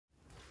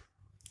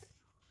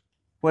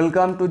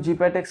Welcome to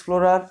GPAT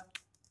Explorer.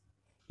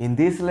 In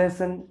this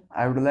lesson,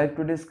 I would like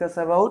to discuss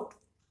about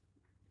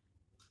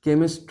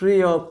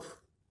chemistry of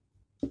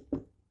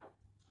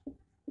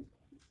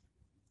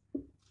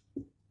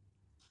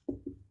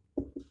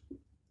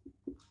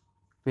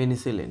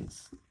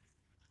penicillins.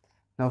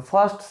 Now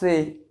first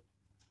say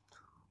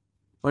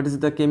what is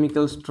the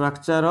chemical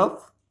structure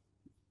of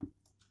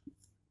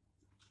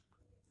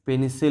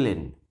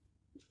penicillin.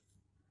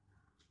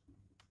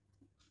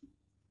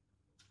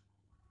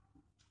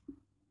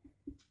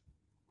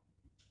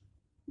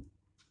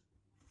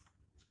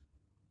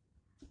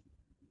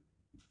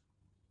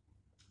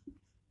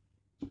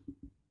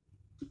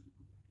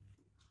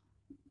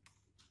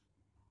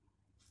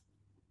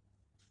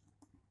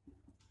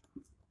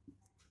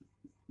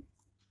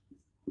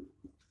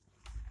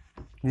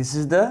 This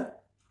is the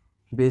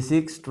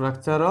basic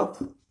structure of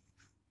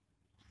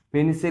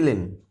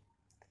penicillin,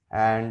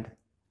 and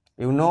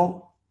you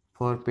know,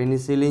 for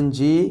penicillin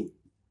G,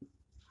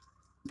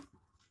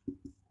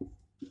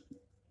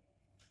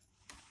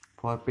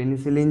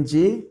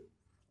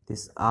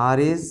 this R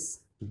is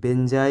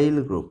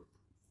benzyl group.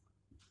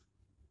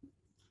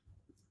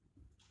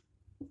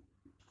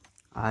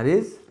 R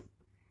is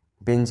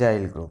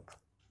benzyl group.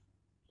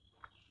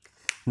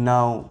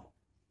 Now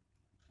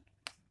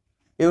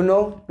you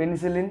know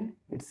penicillin,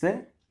 it's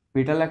a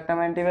beta-lactam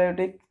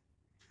antibiotic.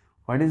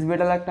 What is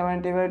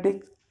beta-lactam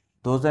antibiotic?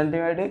 Those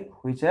antibiotic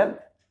which have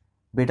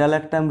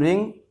beta-lactam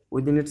ring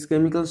within its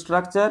chemical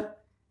structure,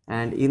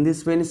 and in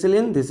this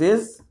penicillin this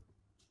is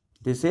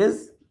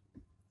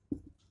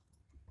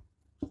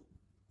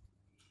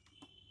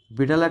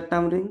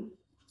beta-lactam ring,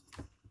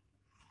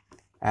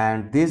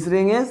 and this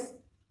ring is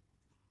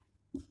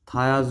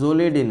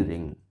thiazolidine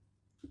ring.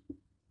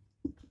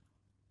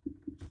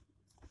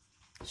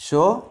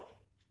 So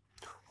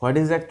what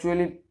is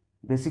actually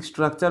basic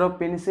structure of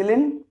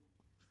penicillin?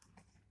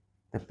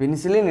 The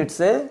penicillin, it's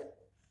a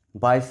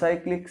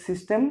bicyclic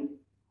system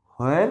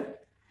where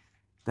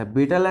the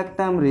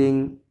beta-lactam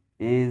ring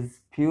is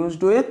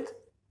fused with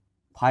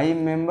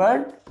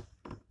 5-membered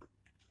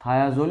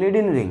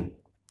thiazolidine ring.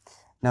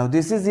 Now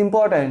this is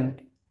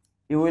important.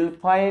 You will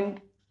find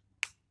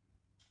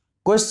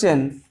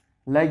questions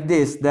like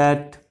this,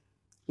 that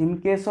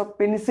in case of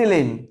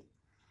penicillin,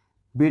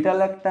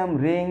 beta-lactam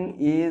ring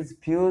is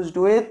fused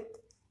with,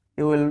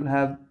 you will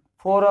have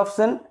 4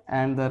 options,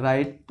 and the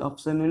right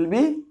option will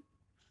be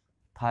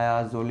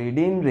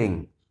thiazolidine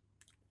ring.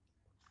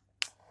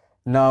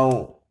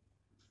 Now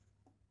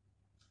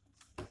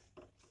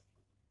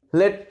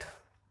let's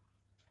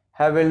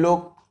have a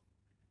look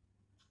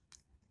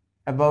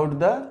about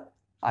the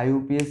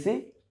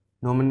IUPAC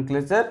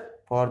nomenclature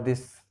for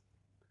this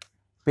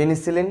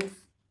penicillin,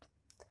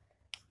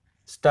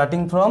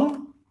 starting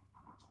from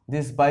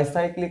this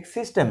bicyclic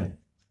system,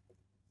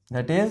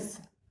 that is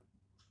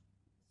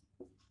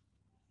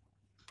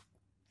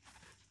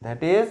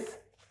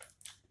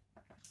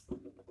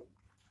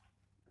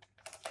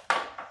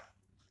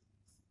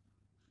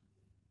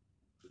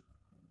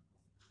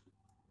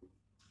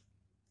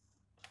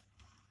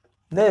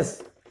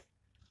this.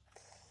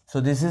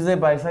 So this is a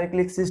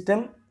bicyclic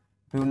system.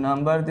 If you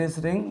number this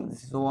ring,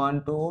 this is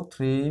 1 2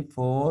 3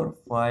 4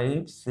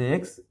 5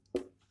 6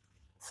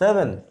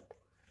 7,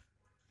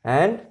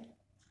 and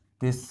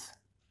this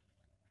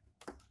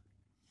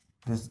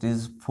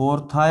is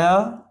 4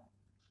 thia,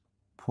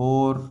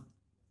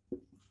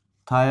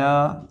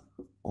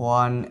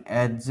 1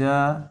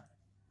 aja,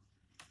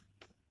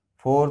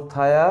 4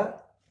 thia,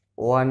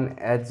 1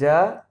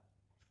 aja,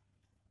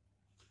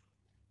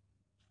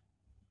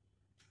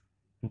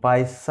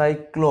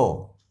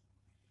 bicyclo,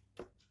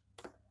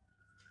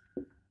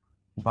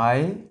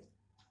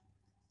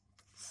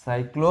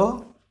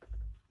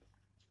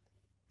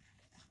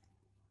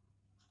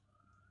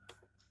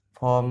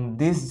 from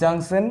this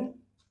junction,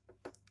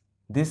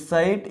 this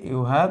side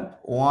you have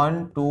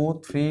 1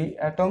 2 3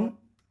 atom,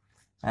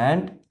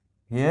 and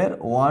here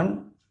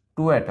 1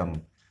 2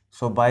 atom.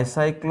 So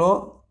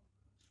bicyclo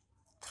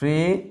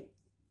 3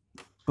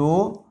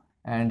 2,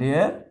 and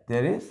here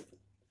there is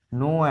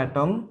no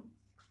atom,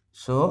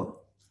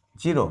 so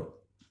 0.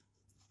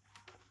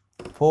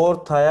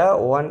 4 thia,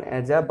 1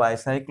 aja,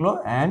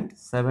 bicyclo, and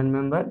 7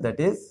 member, that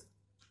is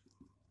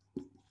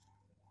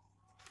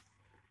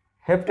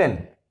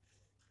heptane.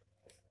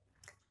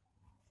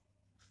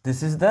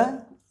 This is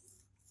the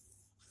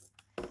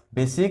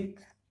basic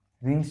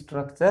ring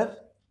structure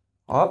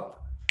of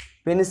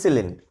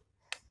penicillin.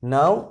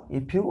 Now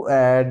if you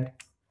add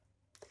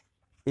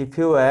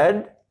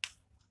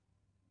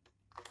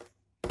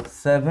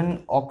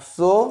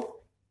 7-oxo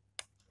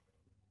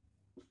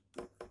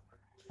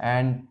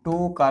and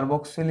 2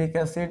 carboxylic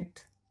acid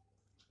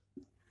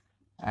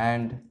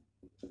and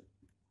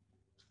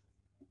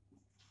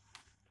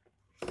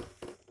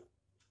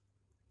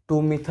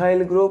 2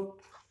 methyl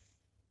group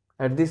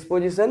at this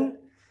position,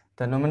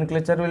 the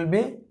nomenclature will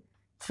be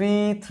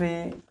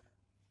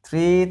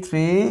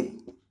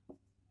 3,3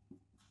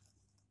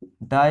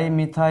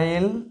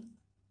 dimethyl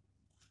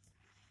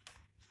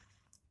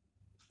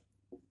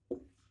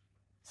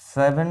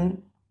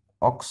 7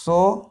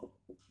 oxo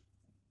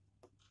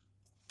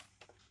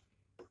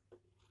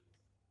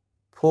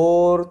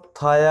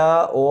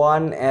 4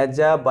 1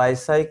 aza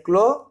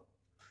bicyclo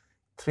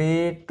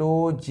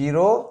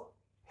 320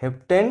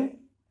 heptane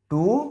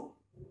 2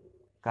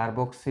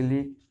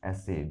 carboxylic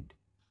acid.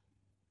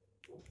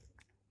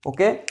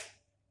 Okay,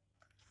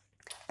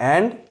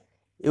 and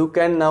you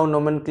can now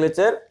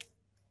nomenclature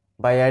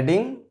by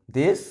adding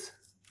this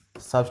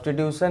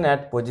substitution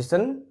at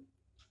position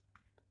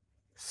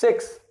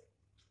 6.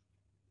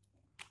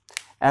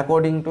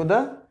 According to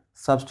the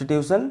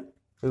substitution,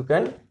 you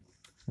can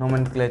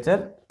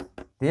nomenclature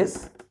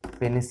this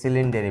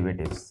penicillin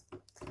derivatives.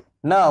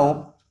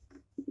 Now,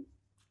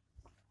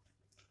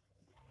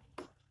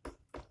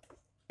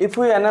 if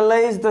we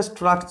analyze the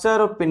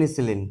structure of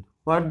penicillin,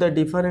 what the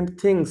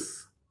different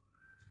things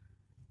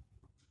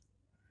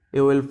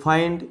you will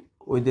find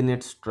within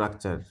its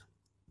structure.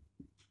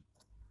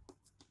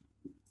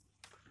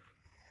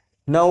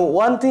 Now,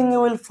 one thing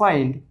you will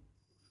find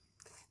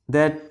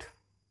that,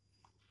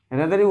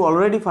 rather you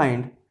already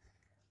find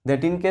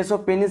that in case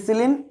of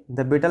penicillin,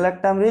 the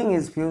beta-lactam ring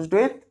is fused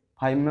with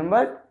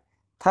 5-membered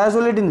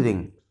thiazolidine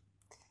ring.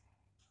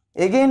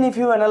 Again, if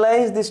you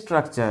analyze this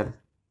structure,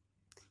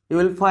 you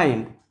will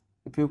find,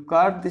 if you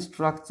cut the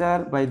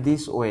structure by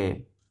this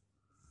way,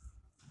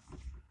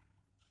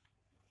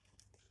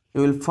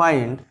 you will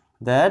find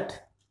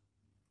that,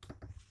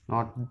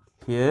 not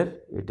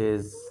here, it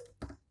is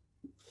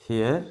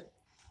here,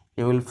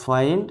 you will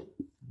find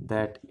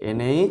that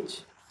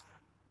NH,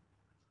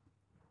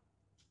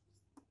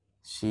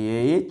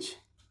 CH,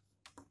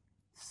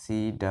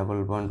 C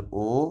double bond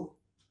O,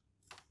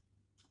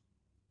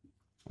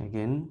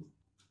 again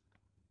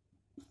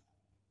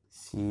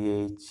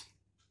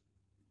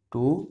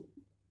CH2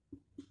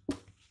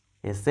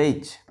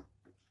 SH,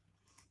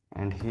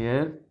 and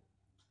here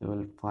you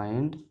will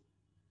find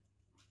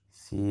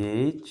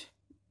CH,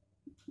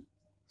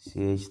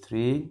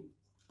 CH3,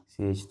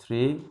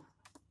 CH3,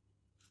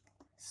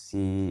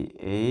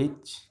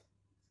 CH,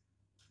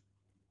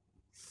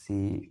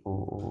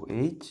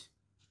 COOH,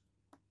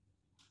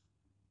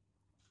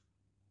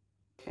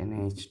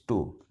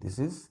 NH2. This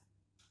is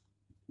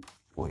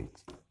OH.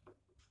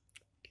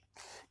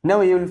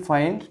 Now you will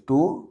find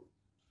 2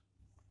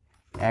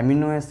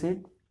 amino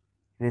acid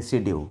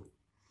residue.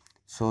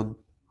 So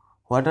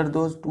what are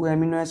those 2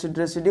 amino acid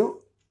residue?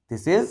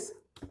 This is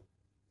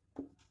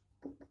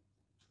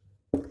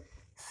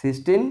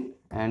cysteine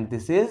and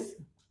this is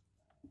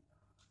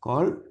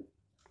called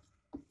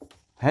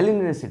valine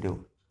residue.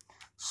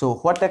 So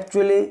what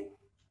actually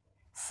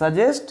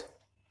suggest?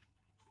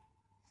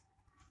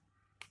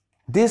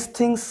 These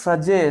things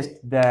suggest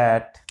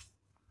that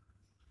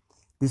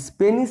this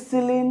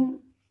penicillin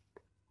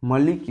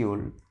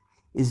molecule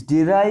is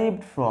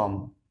derived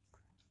from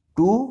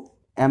 2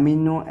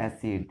 amino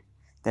acid,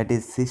 that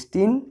is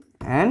cysteine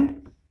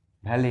and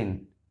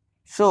valine.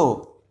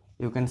 So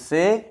you can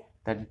say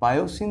that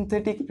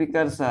biosynthetic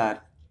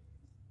precursor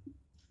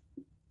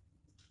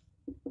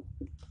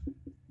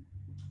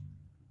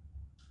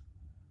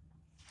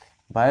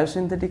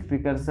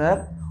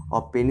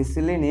of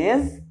penicillin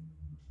is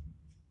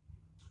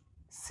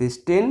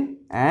cysteine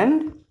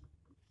and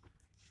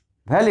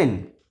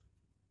valine.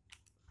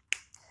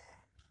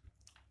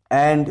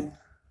 And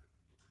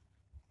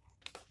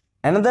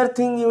another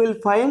thing you will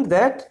find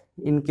that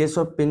in case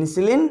of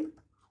penicillin,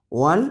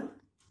 1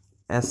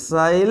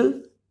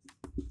 acyl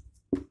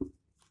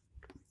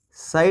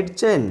side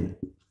chain.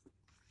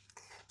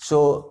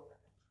 So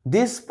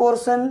this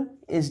portion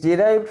is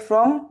derived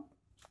from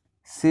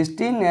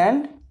cysteine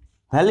and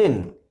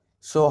valine.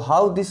 So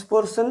how this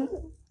portion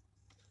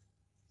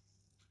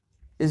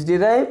is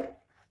derived?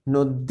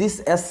 No,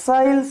 this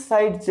acyl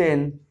side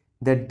chain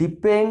that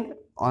depend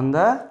on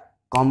the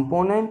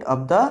component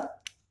of the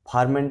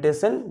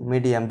fermentation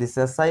medium. This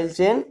acyl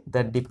chain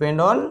that depend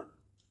on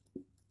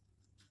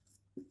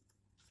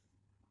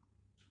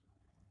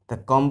the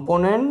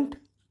component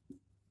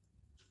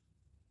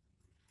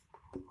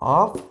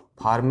of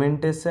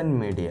fermentation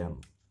medium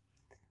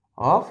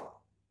of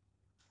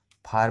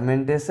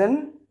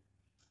fermentation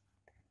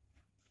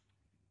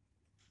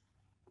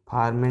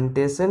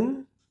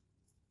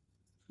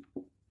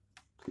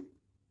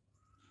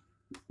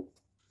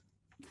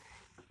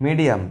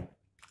medium.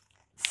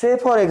 Say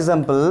for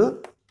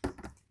example,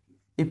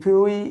 if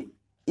we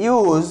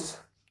use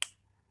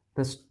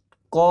the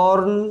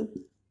corn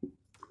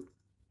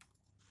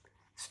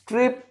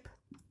strip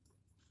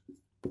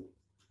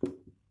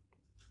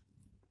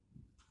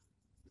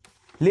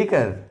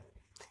liquor,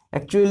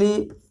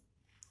 actually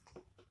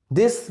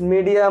this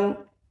medium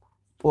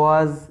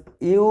was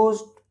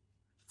used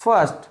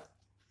first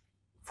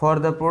for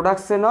the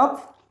production of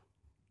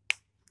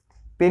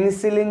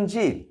penicillin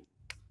G,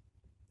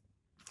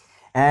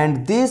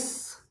 and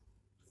this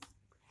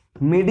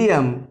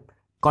medium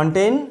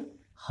contain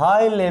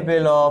high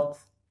level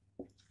of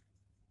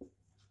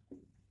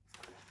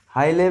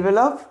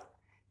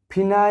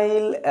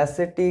phenyl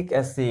acetic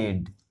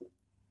acid.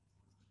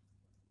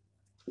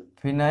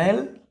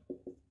 Phenyl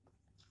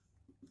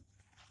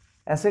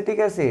acetic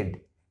acid.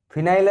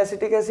 phenyl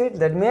acetic acid,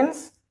 that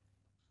means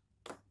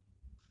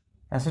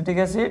acetic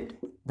acid,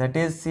 that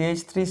is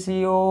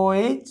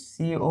CH3COOH,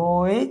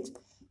 COOH,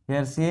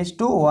 here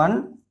CH2,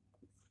 one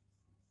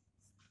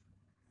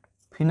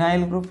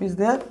phenyl group is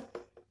there.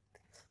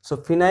 So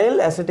phenyl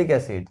acetic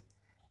acid,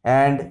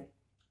 and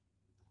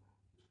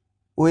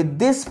with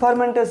this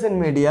fermentation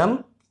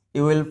medium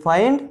you will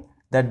find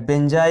that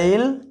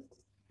benzyl,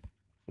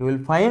 you will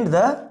find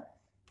the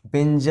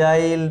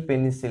benzyl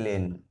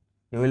penicillin,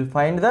 you will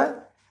find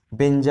the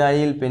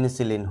benzyl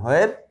penicillin,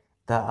 where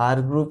the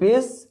R group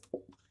is,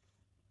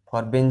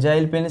 for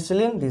benzyl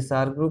penicillin this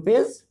R group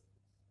is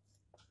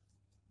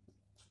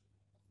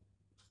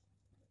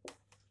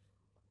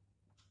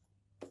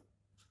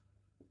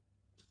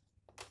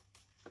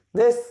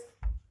this.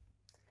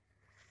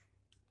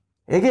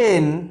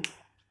 Again,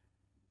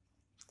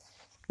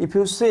 if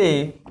you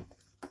see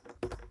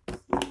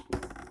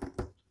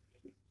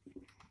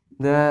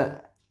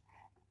the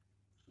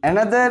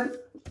another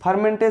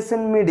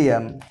fermentation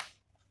medium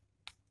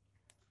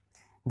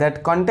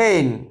that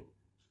contain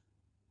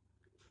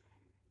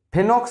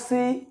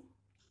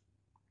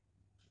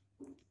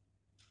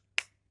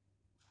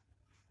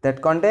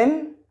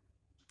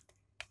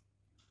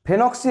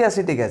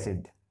phenoxyacetic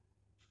acid,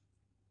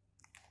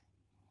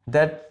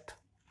 that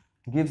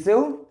gives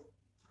you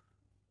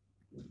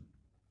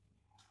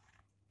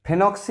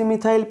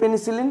phenoxymethyl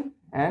penicillin,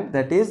 and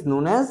that is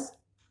known as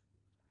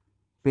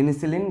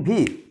penicillin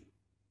V.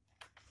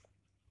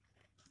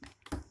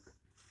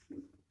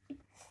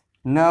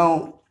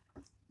 Now,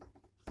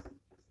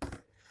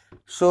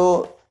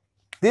 so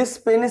this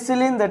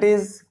penicillin, that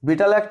is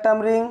beta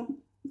lactam ring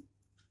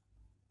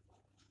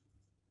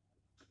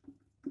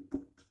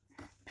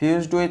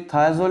fused with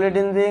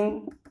thiazolidine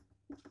ring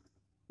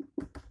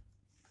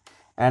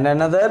and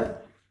another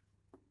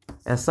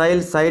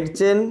acyl side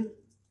chain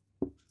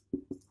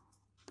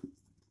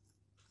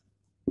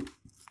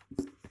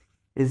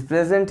is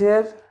present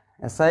here,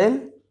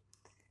 acyl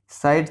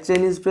side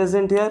chain is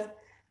present here.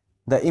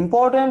 The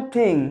important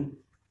thing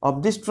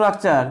of this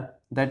structure,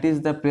 that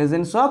is the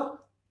presence of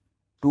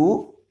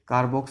 2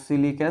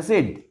 carboxylic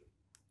acid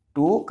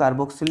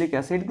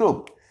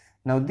group.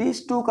 Now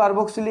these 2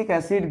 carboxylic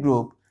acid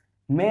group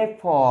may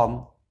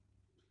form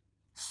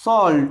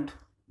salt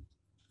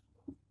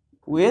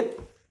with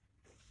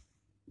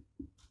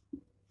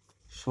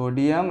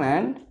sodium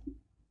and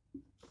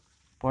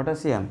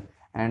potassium,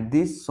 and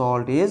this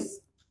salt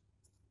is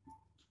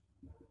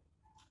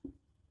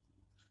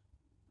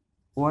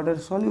water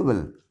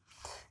soluble.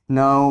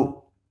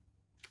 Now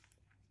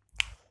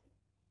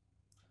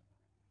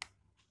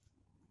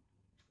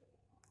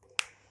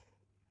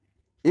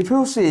if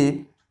you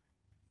see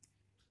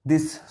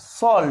this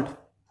salt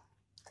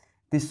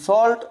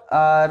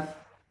are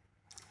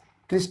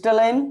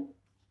crystalline.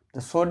 The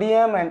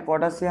sodium and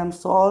potassium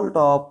salt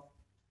of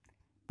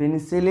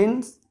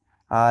penicillins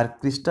are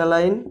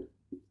crystalline,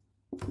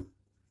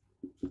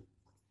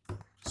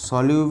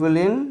 soluble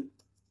in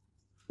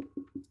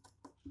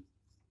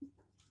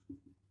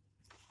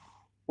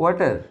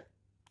water.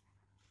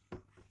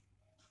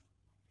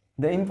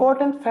 The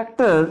important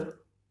factor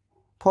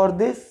for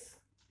this,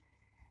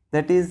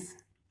 that is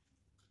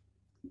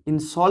in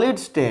solid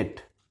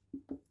state,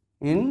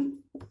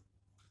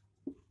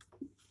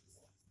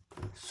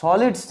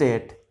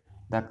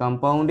 the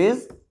compound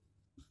is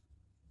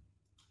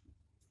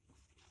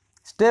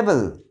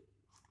stable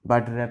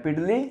but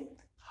rapidly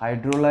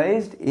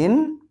hydrolyzed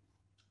in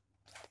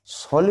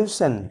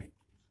solution,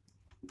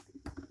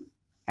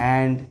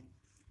 and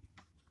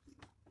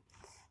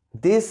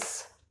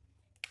this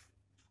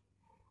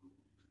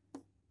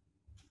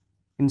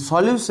in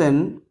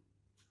solution,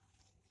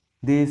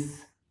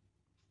 this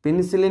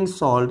penicillin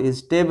salt is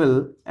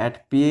stable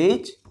at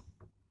pH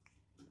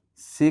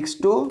 6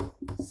 to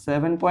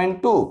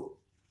 7.2,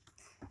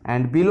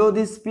 and below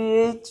this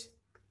pH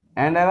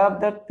and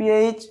above that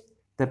pH,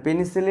 the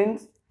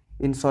penicillin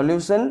in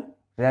solution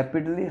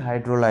rapidly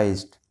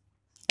hydrolyzed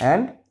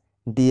and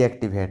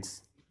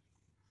deactivates.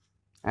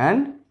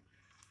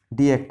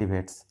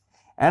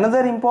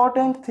 Another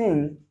important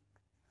thing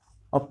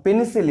of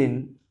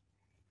penicillin,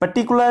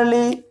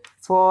 particularly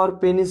for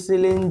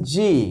penicillin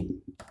G,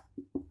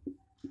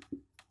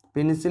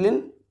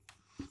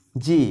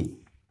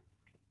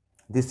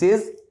 this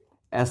is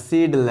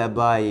acid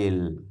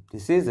labile.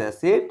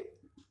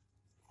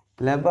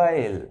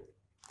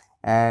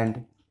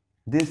 And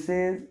this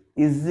is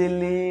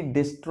easily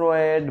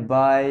destroyed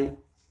by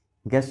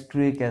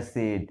gastric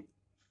acid,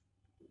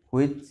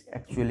 which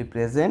actually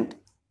present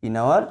in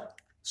our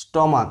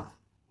stomach.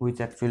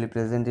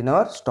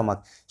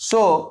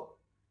 So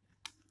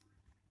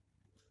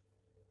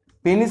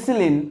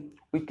penicillin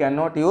we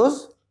cannot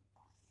use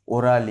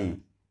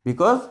orally,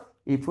 because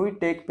if we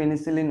take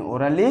penicillin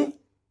orally,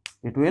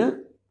 it will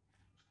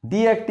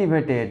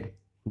deactivated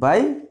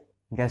by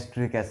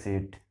gastric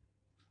acid,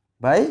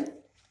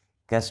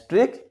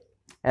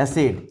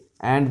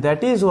 and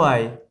that is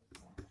why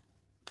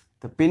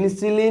the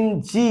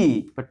penicillin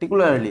G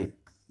particularly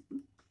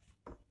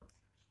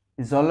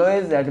is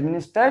always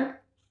administered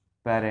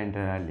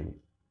parenterally.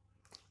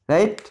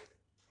 right?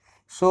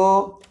 So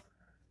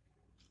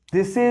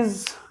this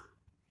is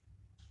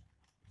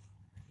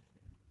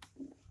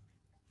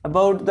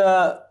about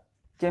the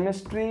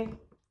chemistry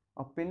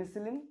of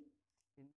penicillin.